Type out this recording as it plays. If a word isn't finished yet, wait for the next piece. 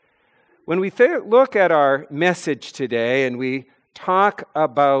When we look at our message today and we talk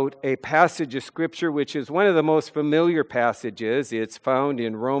about a passage of Scripture which is one of the most familiar passages, it's found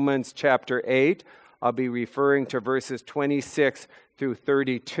in Romans chapter 8. I'll be referring to verses 26 through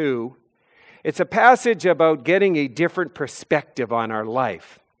 32. It's a passage about getting a different perspective on our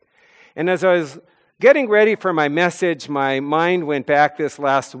life. And as I was getting ready for my message, my mind went back this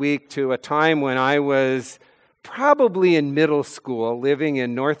last week to a time when I was probably in middle school, living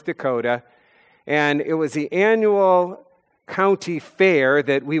in North Dakota, and it was the annual county fair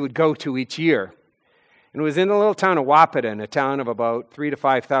that we would go to each year. And it was in the little town of Wahpeton, a town of about 3,000 to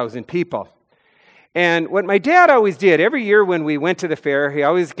 5,000 people. And what my dad always did, every year when we went to the fair, he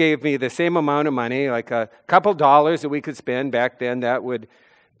always gave me the same amount of money, like a couple dollars that we could spend. Back then, that would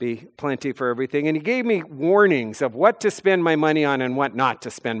be plenty for everything. And he gave me warnings of what to spend my money on and what not to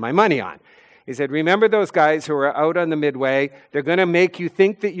spend my money on. He said, remember those guys who are out on the midway? They're going to make you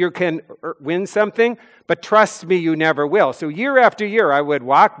think that you can win something, but trust me, you never will. So year after year, I would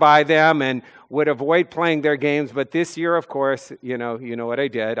walk by them and would avoid playing their games. But this year, of course, you know what I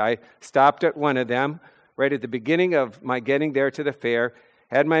did. I stopped at one of them right at the beginning of my getting there to the fair,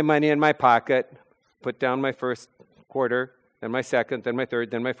 had my money in my pocket, put down my first quarter, then my second, then my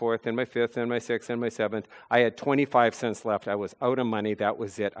third, then my fourth, then my fifth, then my sixth, then my seventh. I had 25 cents left. I was out of money. That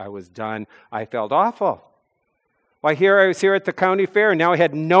was it. I was done. I felt awful. Why, I was here at the county fair, and now I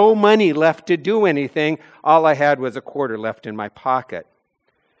had no money left to do anything. All I had was a quarter left in my pocket.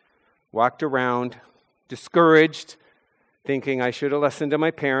 Walked around, discouraged, thinking I should have listened to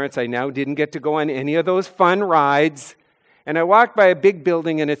my parents. I now didn't get to go on any of those fun rides. And I walked by a big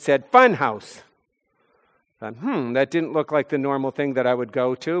building, and it said, Fun House. That didn't look like the normal thing that I would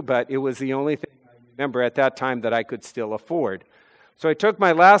go to, but it was the only thing I remember at that time that I could still afford. So I took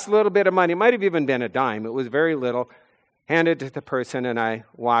my last little bit of money, it might have even been a dime, it was very little, handed it to the person, and I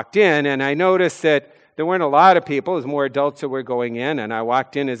walked in, and I noticed that there weren't a lot of people, it was more adults that were going in, and I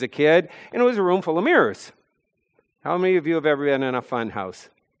walked in as a kid, and it was a room full of mirrors. How many of you have ever been in a fun house?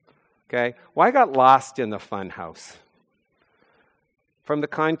 Okay, well, I got lost in the fun house. From the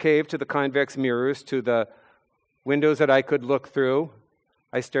concave to the convex mirrors to the windows that I could look through,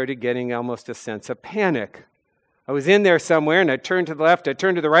 I started getting almost a sense of panic. I was in there somewhere, and I'd turn to the left, I'd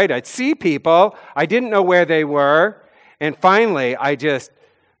turn to the right, I'd see people, I didn't know where they were, and finally I just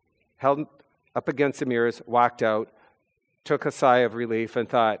held up against the mirrors, walked out, took a sigh of relief, and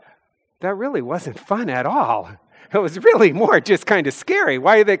thought, that really wasn't fun at all. It was really more just kind of scary.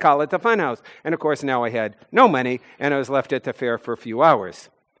 Why do they call it the fun house? And of course now I had no money, and I was left at the fair for a few hours.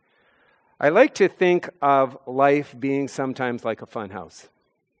 I like to think of life being sometimes like a fun house.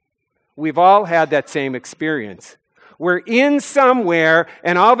 We've all had that same experience. We're in somewhere,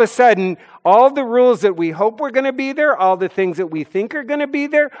 and all of a sudden, all the rules that we hope were going to be there, all the things that we think are going to be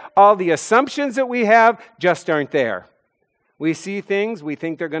there, all the assumptions that we have just aren't there. We see things, we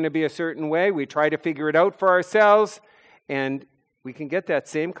think they're going to be a certain way, we try to figure it out for ourselves, and we can get that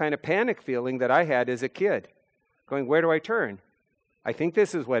same kind of panic feeling that I had as a kid, going, where do I turn? I think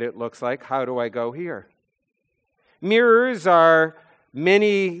this is what it looks like. How do I go here? Mirrors are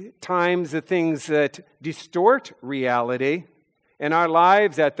many times the things that distort reality. In our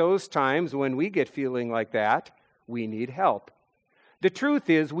lives at those times when we get feeling like that, we need help. The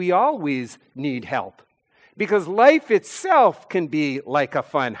truth is we always need help because life itself can be like a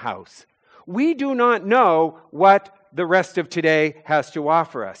fun house. We do not know what the rest of today has to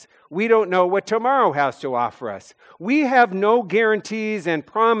offer us. We don't know what tomorrow has to offer us. We have no guarantees and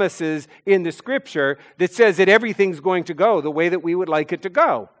promises in the Scripture that says that everything's going to go the way that we would like it to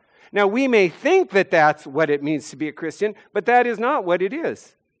go. Now, we may think that that's what it means to be a Christian, but that is not what it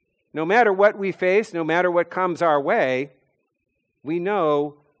is. No matter what we face, no matter what comes our way, we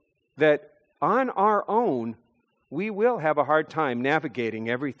know that on our own, we will have a hard time navigating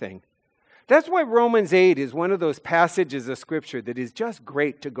everything. That's why Romans 8 is one of those passages of Scripture that is just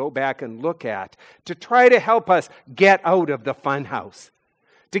great to go back and look at, to try to help us get out of the fun house,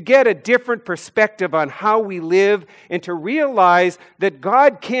 to get a different perspective on how we live, and to realize that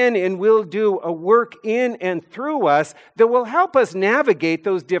God can and will do a work in and through us that will help us navigate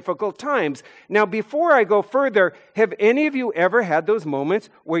those difficult times. Now, before I go further, have any of you ever had those moments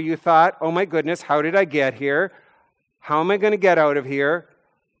where you thought, oh my goodness, how did I get here? How am I going to get out of here?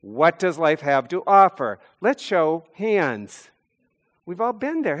 What does life have to offer? Let's show hands. We've all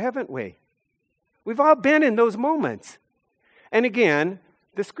been there, haven't we? We've all been in those moments. And again,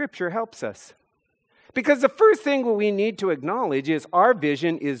 the Scripture helps us. Because the first thing we need to acknowledge is our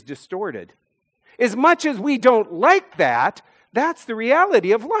vision is distorted. As much as we don't like that, that's the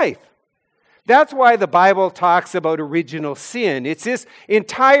reality of life. That's why the Bible talks about original sin. It's this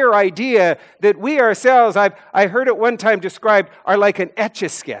entire idea that we ourselves, I heard it one time described, are like an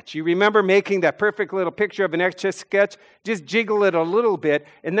Etch-a-Sketch. You remember making that perfect little picture of an Etch-a-Sketch? Just jiggle it a little bit,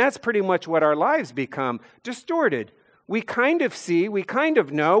 and that's pretty much what our lives become, distorted. We kind of see, we kind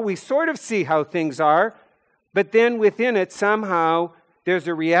of know, we sort of see how things are, but then within it somehow there's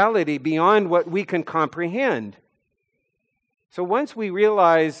a reality beyond what we can comprehend. So once we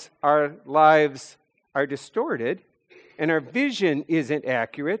realize our lives are distorted and our vision isn't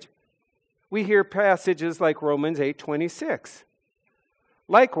accurate, we hear passages like Romans 8:26.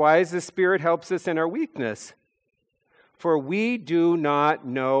 Likewise, the Spirit helps us in our weakness, for we do not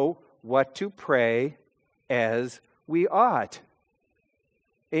know what to pray as we ought.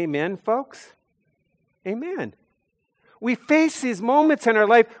 Amen, folks? Amen. We face these moments in our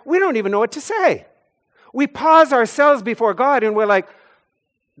life, we don't even know what to say. We pause ourselves before God and we're like,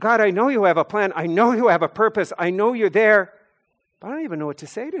 God, I know you have a plan. I know you have a purpose. I know you're there. But I don't even know what to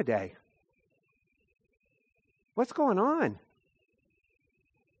say today. What's going on?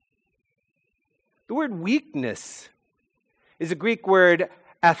 The word weakness is a Greek word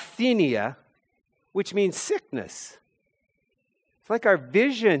asthenia, which means sickness. It's like our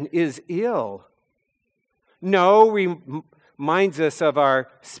vision is ill. No reminds us of our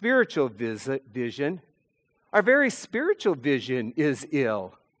spiritual vision. Our very spiritual vision is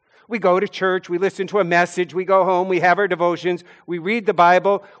ill. We go to church, we listen to a message, we go home, we have our devotions, we read the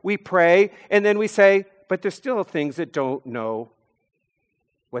Bible, we pray, and then we say, but there's still things that don't know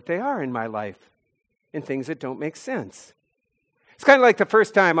what they are in my life, and things that don't make sense. It's kind of like the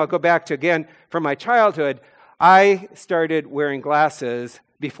first time, I'll go back to again from my childhood, I started wearing glasses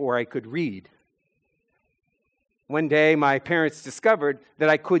before I could read. One day, my parents discovered that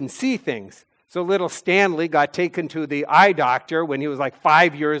I couldn't see things. So little Stanley got taken to the eye doctor when he was like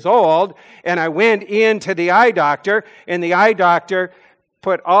 5 years old, and I went into the eye doctor, and the eye doctor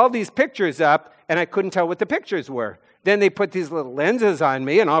put all these pictures up, and I couldn't tell what the pictures were. Then they put these little lenses on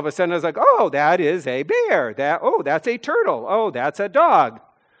me, and all of a sudden I was like, oh, that is a bear. That's a turtle. Oh, that's a dog.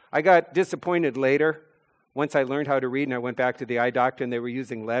 I got disappointed later. Once I learned how to read and I went back to the eye doctor and they were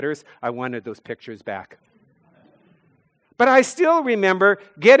using letters, I wanted those pictures back. But I still remember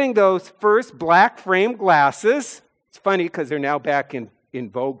getting those first black frame glasses. It's funny because they're now back in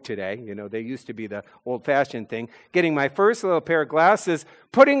vogue today. You know, they used to be the old-fashioned thing. Getting my first little pair of glasses,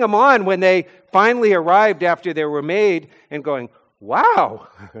 putting them on when they finally arrived after they were made, and going, wow,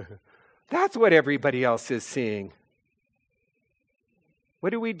 that's what everybody else is seeing. What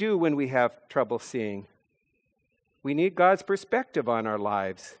do we do when we have trouble seeing? We need God's perspective on our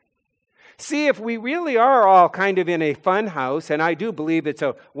lives. See, if we really are all kind of in a fun house, and I do believe it's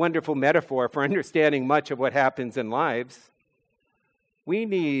a wonderful metaphor for understanding much of what happens in lives, we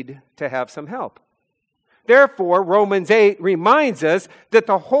need to have some help. Therefore, Romans 8 reminds us that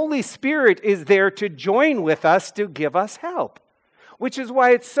the Holy Spirit is there to join with us to give us help, which is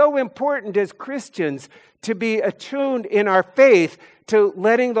why it's so important as Christians to be attuned in our faith to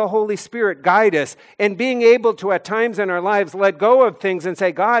letting the Holy Spirit guide us and being able to, at times in our lives, let go of things and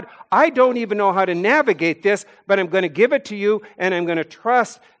say, God, I don't even know how to navigate this, but I'm going to give it to you, and I'm going to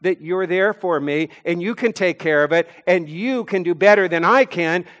trust that you're there for me, and you can take care of it, and you can do better than I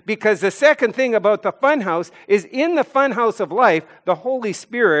can, because the second thing about the funhouse is in the funhouse of life, the Holy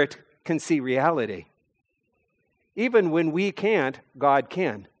Spirit can see reality. Even when we can't, God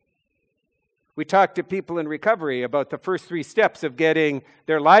can. We talk to people in recovery about the first 3 steps of getting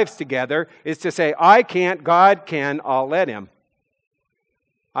their lives together is to say, I can't, God can, I'll let him.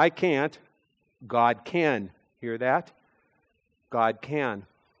 I can't, God can. Hear that? God can.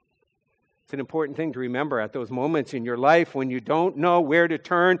 It's an important thing to remember at those moments in your life when you don't know where to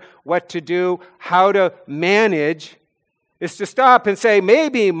turn, what to do, how to manage, is to stop and say,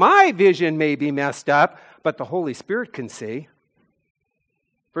 maybe my vision may be messed up, but the Holy Spirit can see.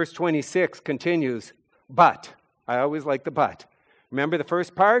 Verse 26 continues, but. I always like the but. Remember the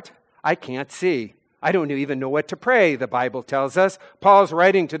first part? I can't see. I don't even know what to pray, the Bible tells us. Paul's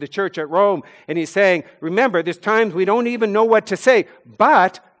writing to the church at Rome, and he's saying, remember, there's times we don't even know what to say,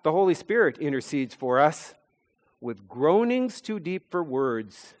 but the Holy Spirit intercedes for us with groanings too deep for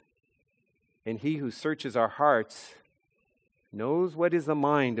words. And he who searches our hearts knows what is the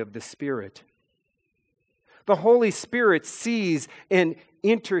mind of the Spirit. The Holy Spirit sees and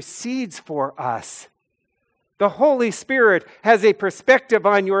intercedes for us. The Holy Spirit has a perspective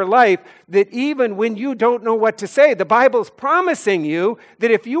on your life that even when you don't know what to say, the Bible's promising you that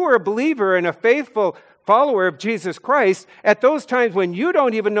if you are a believer and a faithful follower of Jesus Christ, at those times when you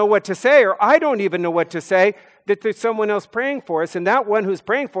don't even know what to say or I don't even know what to say, that there's someone else praying for us, and that one who's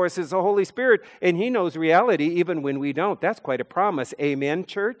praying for us is the Holy Spirit, and He knows reality even when we don't. That's quite a promise. Amen,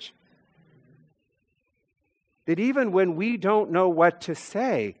 church? That even when we don't know what to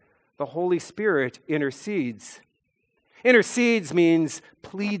say, the Holy Spirit intercedes. Intercedes means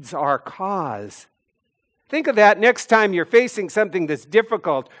pleads our cause. Think of that next time you're facing something that's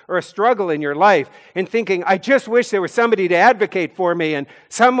difficult or a struggle in your life and thinking, I just wish there was somebody to advocate for me and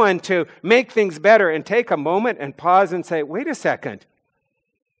someone to make things better, and take a moment and pause and say, wait a second.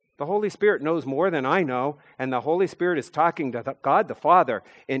 The Holy Spirit knows more than I know, and the Holy Spirit is talking to God the Father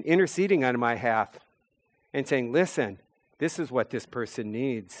and interceding on my behalf and saying, listen, this is what this person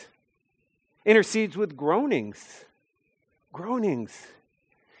needs. Intercedes with groanings. Groanings.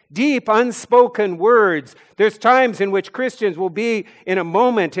 Deep, unspoken words. There's times in which Christians will be in a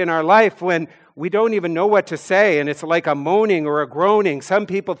moment in our life when we don't even know what to say, and it's like a moaning or a groaning. Some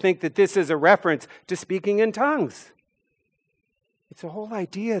people think that this is a reference to speaking in tongues. It's the whole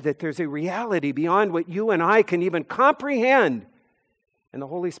idea that there's a reality beyond what you and I can even comprehend, and the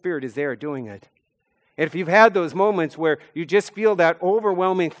Holy Spirit is there doing it. And if you've had those moments where you just feel that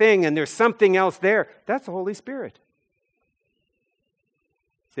overwhelming thing and there's something else there, that's the Holy Spirit.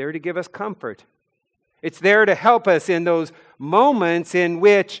 It's there to give us comfort. It's there to help us in those moments in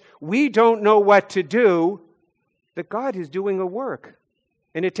which we don't know what to do, that God is doing a work.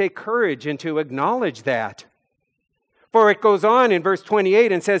 And to take courage and to acknowledge that. For it goes on in verse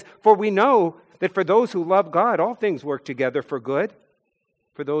 28 and says, for we know that for those who love God, all things work together for good,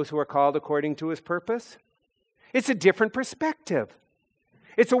 for those who are called according to His purpose. It's a different perspective.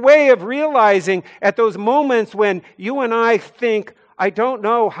 It's a way of realizing at those moments when you and I think, I don't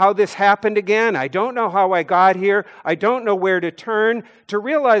know how this happened again. I don't know how I got here. I don't know where to turn. To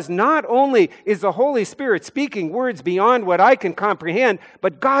realize not only is the Holy Spirit speaking words beyond what I can comprehend,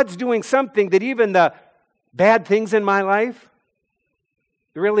 but God's doing something that even the bad things in my life,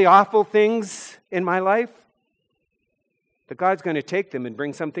 the really awful things in my life, that God's going to take them and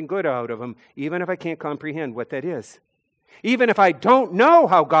bring something good out of them, even if I can't comprehend what that is. Even if I don't know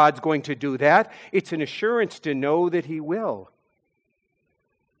how God's going to do that, it's an assurance to know that He will.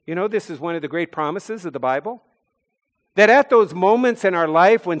 You know, this is one of the great promises of the Bible. That at those moments in our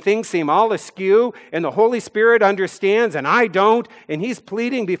life when things seem all askew and the Holy Spirit understands and I don't, and He's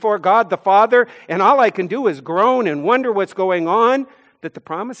pleading before God the Father, and all I can do is groan and wonder what's going on, that the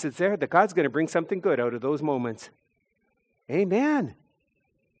promise is there that God's going to bring something good out of those moments. Amen.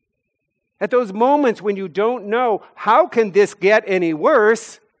 At those moments when you don't know, how can this get any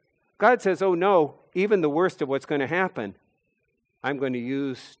worse? God says, oh no, even the worst of what's going to happen, I'm going to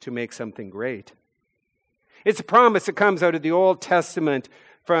use to make something great. It's a promise that comes out of the Old Testament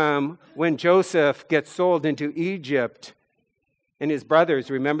from when Joseph gets sold into Egypt. And his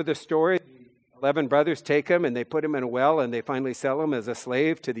brothers, remember the story? 11 brothers take him and they put him in a well and they finally sell him as a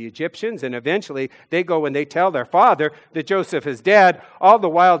slave to the Egyptians. And eventually they go and they tell their father that Joseph is dead. All the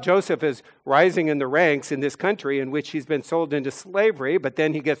while Joseph is rising in the ranks in this country in which he's been sold into slavery. But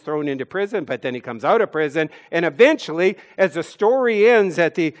then he gets thrown into prison. But then he comes out of prison. And eventually, as the story ends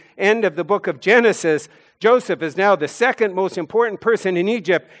at the end of the book of Genesis, Joseph is now the second most important person in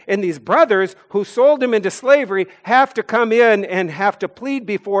Egypt. And these brothers who sold him into slavery have to come in and have to plead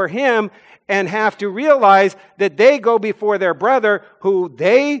before him and have to realize that they go before their brother who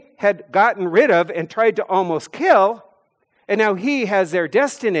they had gotten rid of and tried to almost kill. And now he has their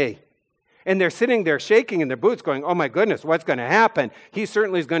destiny. And they're sitting there shaking in their boots going, oh my goodness, what's going to happen? He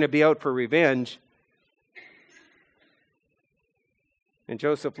certainly is going to be out for revenge. And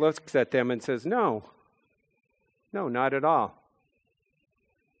Joseph looks at them and says, no, not at all.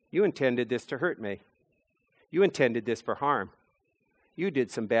 You intended this to hurt me. You intended this for harm. You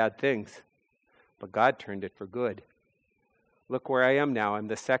did some bad things, but God turned it for good. Look where I am now. I'm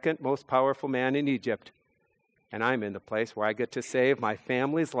the second most powerful man in Egypt, and I'm in the place where I get to save my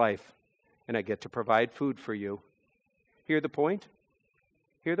family's life, and I get to provide food for you. Hear the point?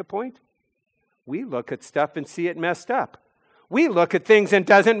 Hear the point? We look at stuff and see it messed up. We look at things and it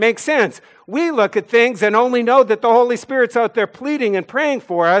doesn't make sense. We look at things and only know that the Holy Spirit's out there pleading and praying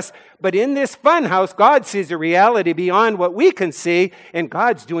for us. But in this funhouse, God sees a reality beyond what we can see, and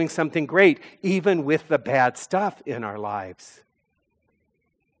God's doing something great, even with the bad stuff in our lives.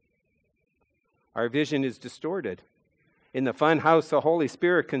 Our vision is distorted. In the funhouse, the Holy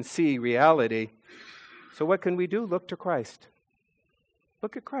Spirit can see reality. So what can we do? Look to Christ.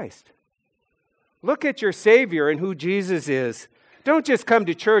 Look at Christ. Look at your Savior and who Jesus is. Don't just come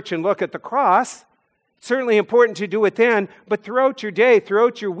to church and look at the cross. It's certainly important to do it then, but throughout your day,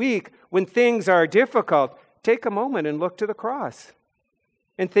 throughout your week, when things are difficult, take a moment and look to the cross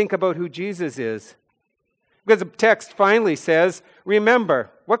and think about who Jesus is. Because the text finally says, remember,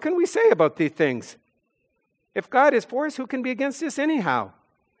 what can we say about these things? If God is for us, who can be against us anyhow?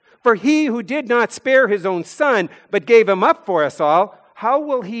 For he who did not spare his own son, but gave him up for us all, how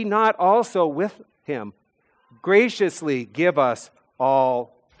will he not also with him graciously give us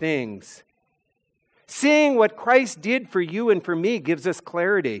all things? Seeing what Christ did for you and for me gives us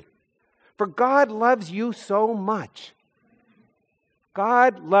clarity. For God loves you so much.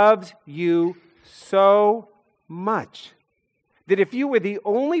 God loves you so much that if you were the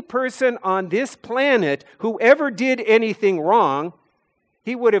only person on this planet who ever did anything wrong,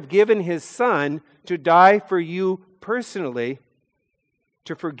 he would have given his son to die for you personally,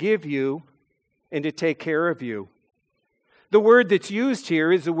 to forgive you, and to take care of you. The word that's used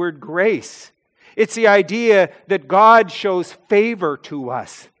here is the word grace. It's the idea that God shows favor to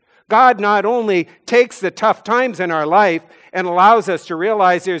us. God not only takes the tough times in our life and allows us to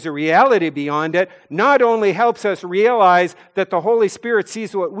realize there's a reality beyond it, not only helps us realize that the Holy Spirit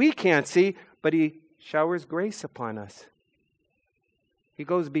sees what we can't see, but he showers grace upon us. He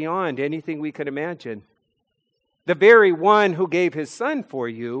goes beyond anything we could imagine. The very one who gave his son for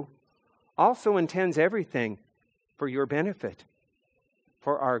you also intends everything for your benefit,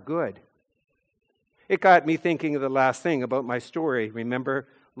 for our good. It got me thinking of the last thing about my story. Remember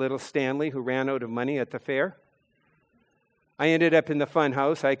little Stanley who ran out of money at the fair? I ended up in the fun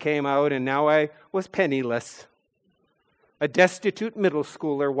house. I came out and now I was penniless. A destitute middle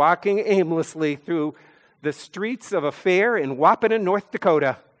schooler walking aimlessly through the streets of a fair in Wahpeton, North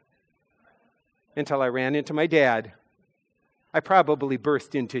Dakota, until I ran into my dad. I probably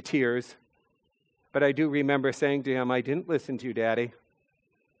burst into tears, but I do remember saying to him, I didn't listen to you, Daddy.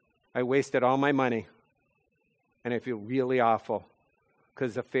 I wasted all my money, and I feel really awful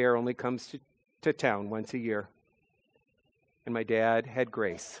because the fair only comes to town once a year. And my dad had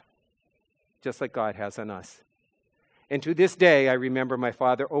grace, just like God has on us. And to this day, I remember my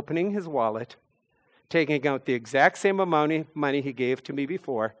father opening his wallet, taking out the exact same amount of money he gave to me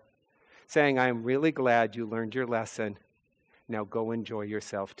before, saying, I am really glad you learned your lesson. Now go enjoy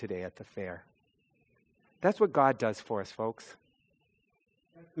yourself today at the fair. That's what God does for us, folks.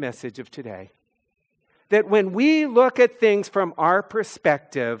 Message of today. That when we look at things from our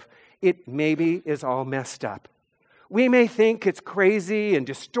perspective, it maybe is all messed up. We may think it's crazy and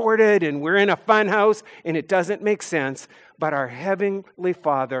distorted and we're in a fun house and it doesn't make sense, but our Heavenly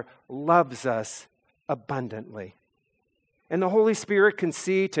Father loves us abundantly. And the Holy Spirit can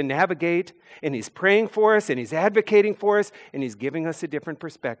see to navigate, and He's praying for us, and He's advocating for us, and He's giving us a different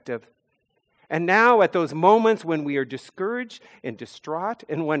perspective. And now at those moments when we are discouraged and distraught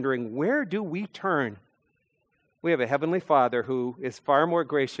and wondering, where do we turn? We have a Heavenly Father who is far more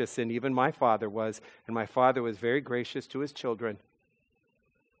gracious than even my father was, and my father was very gracious to his children.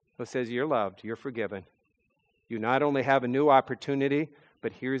 Who says, you're loved, you're forgiven. You not only have a new opportunity,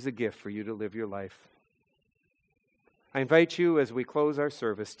 but here's a gift for you to live your life. I invite you as we close our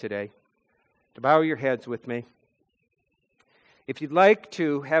service today to bow your heads with me. If you'd like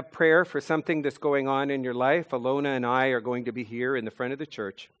to have prayer for something that's going on in your life, Alona and I are going to be here in the front of the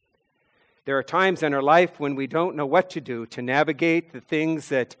church. There are times in our life when we don't know what to do to navigate the things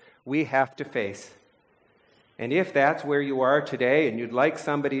that we have to face. And if that's where you are today and you'd like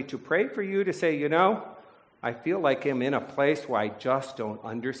somebody to pray for you to say, I feel like I'm in a place where I just don't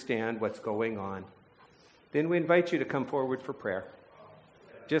understand what's going on, then we invite you to come forward for prayer.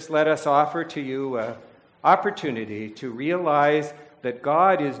 Just let us offer to you an opportunity to realize that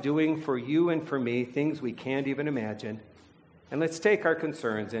God is doing for you and for me things we can't even imagine. And let's take our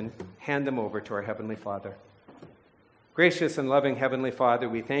concerns and hand them over to our Heavenly Father. Gracious and loving Heavenly Father,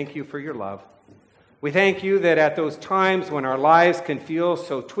 we thank you for your love. We thank you that at those times when our lives can feel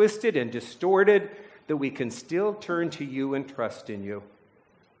so twisted and distorted, that we can still turn to you and trust in you.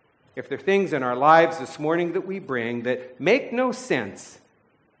 If there are things in our lives this morning that we bring that make no sense,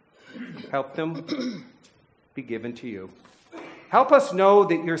 help them be given to you. Help us know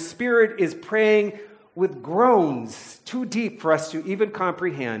that your Spirit is praying with groans too deep for us to even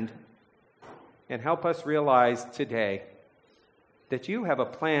comprehend. And help us realize today that you have a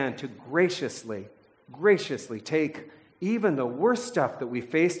plan to graciously take even the worst stuff that we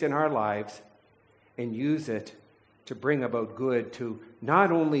faced in our lives and use it to bring about good, to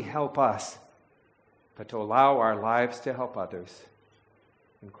not only help us, but to allow our lives to help others.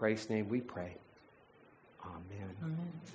 In Christ's name we pray. Amen.